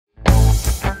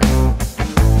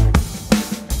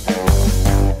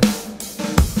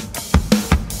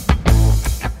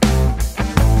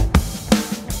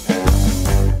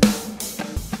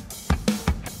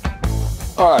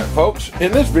folks,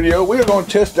 in this video we are going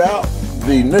to test out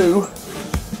the new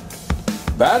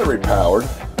battery-powered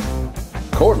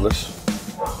cordless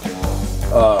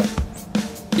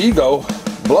Ego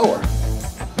blower.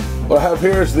 What I have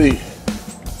here is the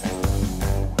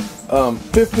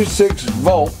 56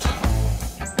 volt.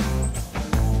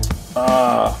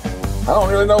 I don't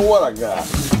really know what I got.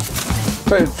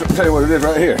 Tell you what it is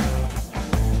right here.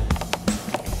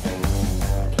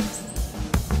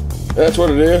 That's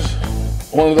what it is.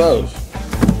 One of those.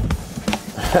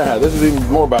 This is even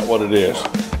more about what it is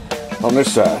on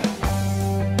this side.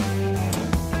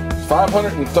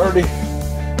 530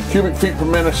 cubic feet per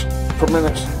minute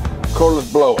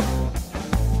cordless blower.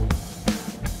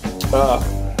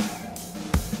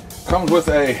 Comes with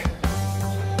a,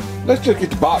 let's just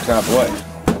get the box out of the way.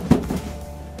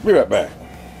 Be right back.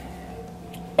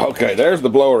 Okay, there's the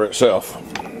blower itself.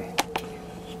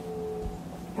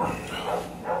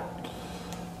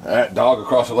 That dog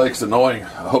across the lake's annoying.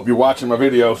 I hope you're watching my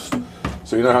videos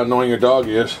so you know how annoying your dog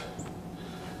is.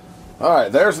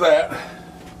 Alright, there's that.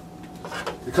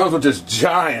 It comes with this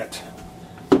giant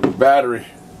battery.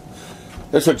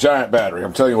 It's a giant battery,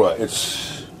 I'm telling you what.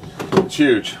 It's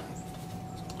huge.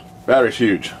 Battery's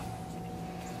huge.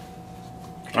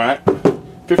 Alright,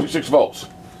 56 volts.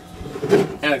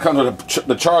 And it comes with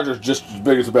the charger's just as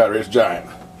big as the battery. It's giant.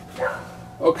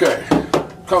 Okay,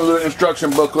 comes with an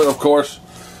instruction booklet, of course.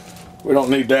 We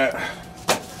don't need that.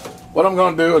 What I'm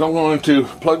going to do is I'm going to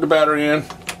plug the battery in and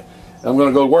I'm going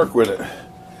to go work with it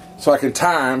so I can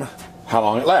time how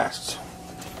long it lasts.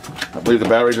 I believe the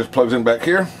battery just plugs in back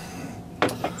here,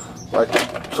 like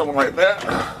something like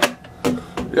that.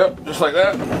 Yep, just like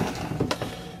that.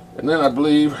 And then I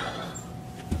believe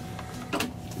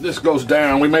this goes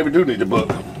down. We maybe do need the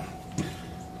book.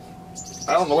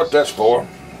 I don't know what that's for.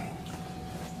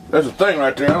 There's a thing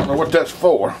right there. I don't know what that's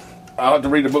for. I'll have to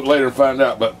read the book later and find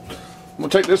out, but I'm going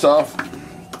to take this off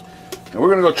and we're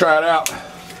going to go try it out.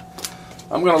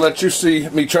 I'm going to let you see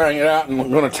me trying it out, and we're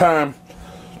going to time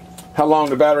how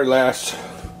long the battery lasts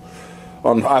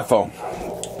on the iPhone.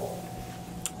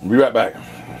 I'll be right back.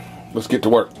 Let's get to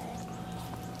work.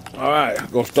 Alright,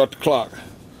 I'm going to start the clock.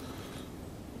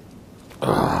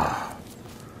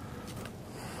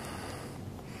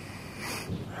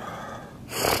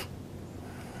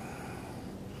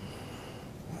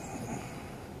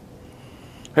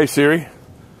 Hey Siri,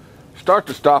 start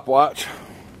the stopwatch.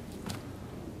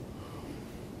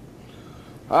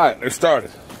 Alright, it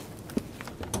started.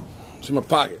 It's in my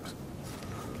pocket.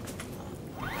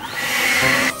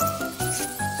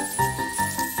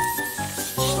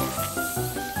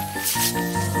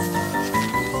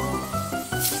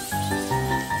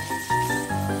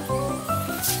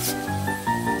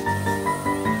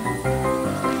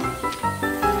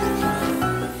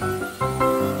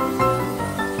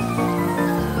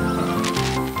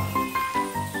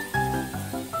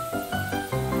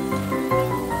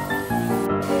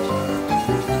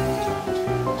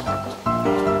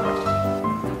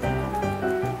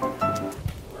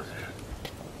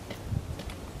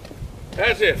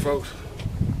 That's it, folks.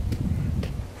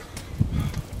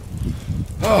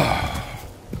 Oh.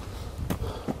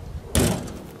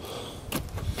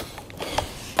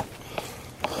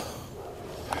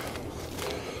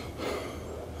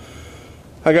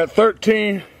 I got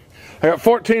 14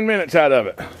 minutes out of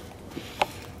it.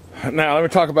 Now, let me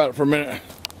talk about it for a minute.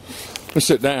 Let me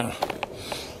sit down.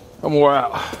 I'm wore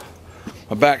out.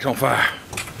 My back's on fire.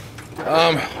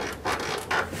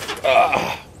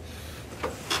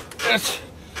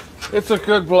 It's a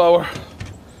good blower.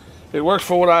 It works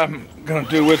for what I'm gonna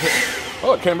do with it.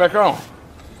 Oh, it came back on.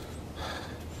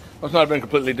 Must not have been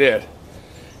completely dead.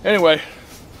 Anyway,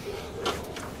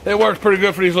 it works pretty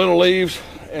good for these little leaves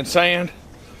and sand.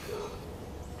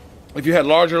 If you had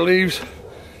larger leaves,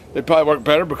 they'd probably work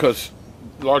better because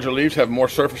larger leaves have more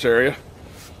surface area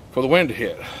for the wind to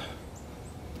hit.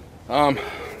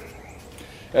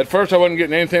 At first I wasn't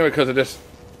getting anything because of this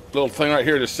little thing right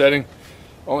here, this setting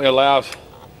only allows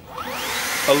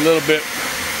a little bit,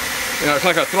 you know, it's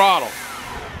like a throttle.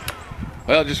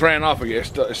 Well, it just ran off again.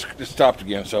 It stopped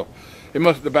again, so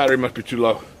the battery must be too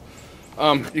low.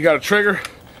 You got a trigger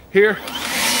here,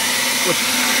 which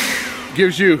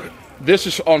gives you, this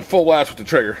is on full blast with the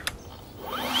trigger.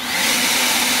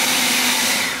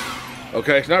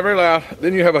 Okay, it's not very loud.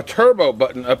 Then you have a turbo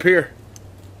button up here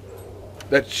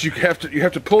that you have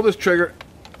to pull this trigger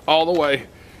all the way,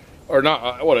 or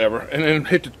not, whatever, and then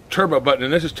hit the turbo button,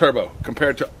 and this is turbo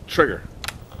compared to trigger.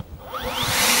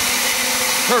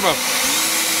 Turbo.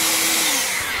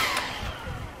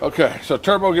 Okay, so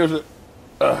turbo gives it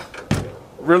a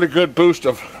really good boost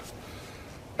of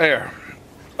air.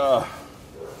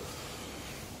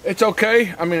 It's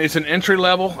okay. I mean, it's an entry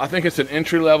level. I think it's an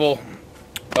entry level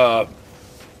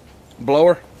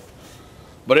blower,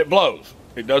 but it blows.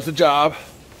 It does the job.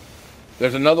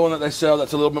 There's another one that they sell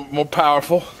that's a little bit more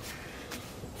powerful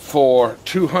for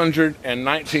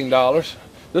 $219.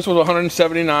 This was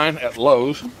 $179 at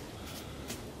Lowe's.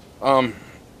 Then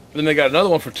they got another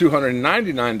one for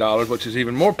 $299, which is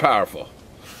even more powerful.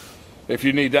 If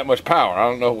you need that much power, I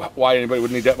don't know why anybody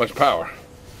would need that much power.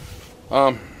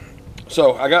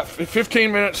 So I got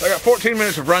 15 minutes. I got 14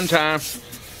 minutes of run time.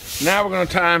 Now we're going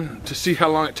to time to see how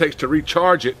long it takes to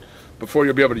recharge it before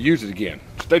you'll be able to use it again.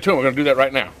 Stay tuned. We're going to do that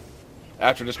right now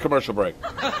after this commercial break.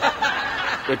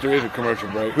 If there is a commercial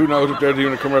break. Who knows if there's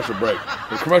even a commercial break?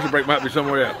 The commercial break might be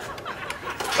somewhere else.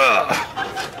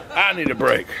 I need a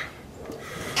break.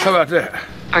 How about that?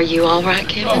 Are you all right,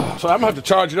 Kevin? So I'm going to have to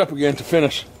charge it up again to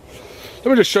finish.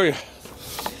 Let me just show you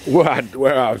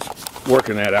where I was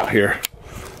working at out here.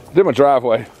 Did my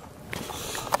driveway.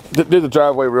 Did the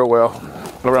driveway real well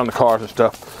around the cars and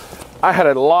stuff. I had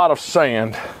a lot of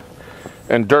sand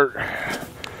and dirt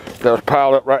that was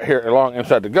piled up right here along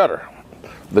inside the gutter.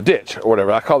 The ditch or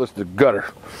whatever. I call this the gutter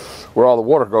where all the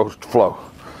water goes to flow.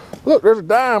 Look, there's a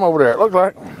dime over there. It looks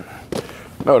like.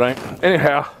 No, it ain't.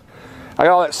 Anyhow, I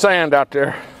got all that sand out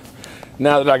there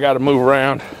now that I got to move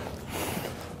around.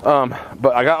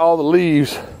 But I got all the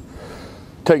leaves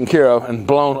taken care of and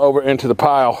blown over into the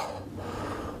pile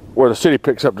where the city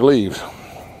picks up the leaves.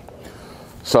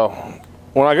 So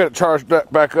when I get it charged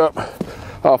back up,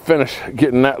 I'll finish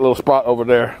getting that little spot over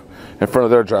there in front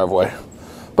of their driveway.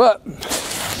 But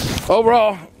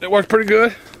overall, it works pretty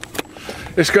good.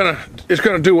 It's gonna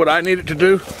do what I need it to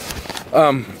do.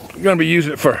 I'm gonna be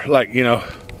using it for, like, you know,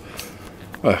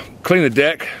 clean the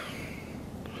deck.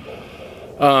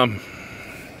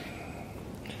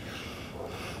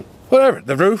 Whatever,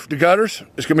 the roof, the gutters,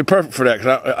 it's gonna be perfect for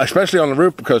that. Especially on the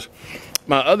roof, because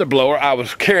my other blower, I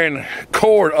was carrying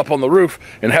cord up on the roof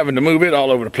and having to move it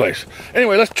all over the place.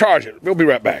 Anyway, let's charge it. We'll be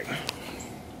right back.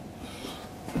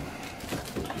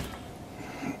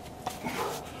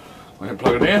 Go ahead and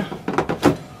plug it in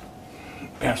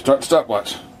and start the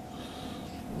stopwatch.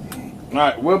 All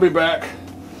right, we'll be back,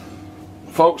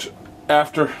 folks,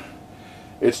 after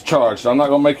it's charged. I'm not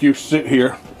gonna make you sit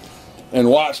here and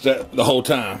watch that the whole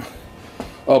time.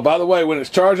 Oh, by the way, when it's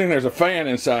charging, there's a fan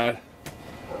inside.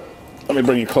 Let me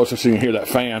bring you closer so you can hear that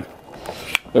fan.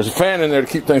 There's a fan in there to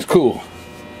keep things cool.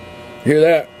 You hear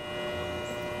that?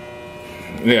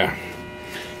 Yeah.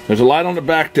 There's a light on the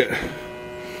back that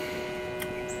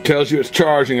tells you it's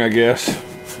charging, I guess.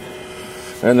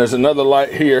 And there's another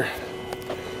light here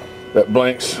that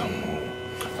blinks.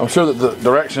 I'm sure that the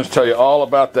directions tell you all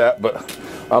about that, but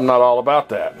I'm not all about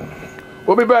that.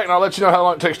 We'll be back and I'll let you know how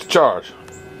long it takes to charge.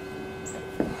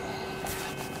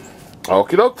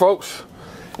 Okie doke, folks.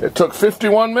 It took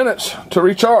 51 minutes to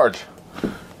recharge.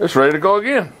 It's ready to go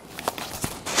again.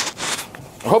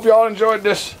 I hope you all enjoyed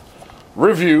this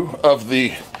review of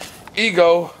the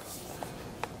Ego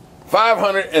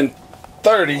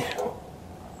 530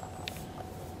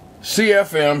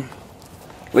 CFM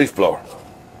leaf blower.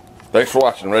 Thanks for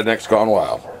watching Rednecks Gone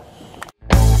Wild.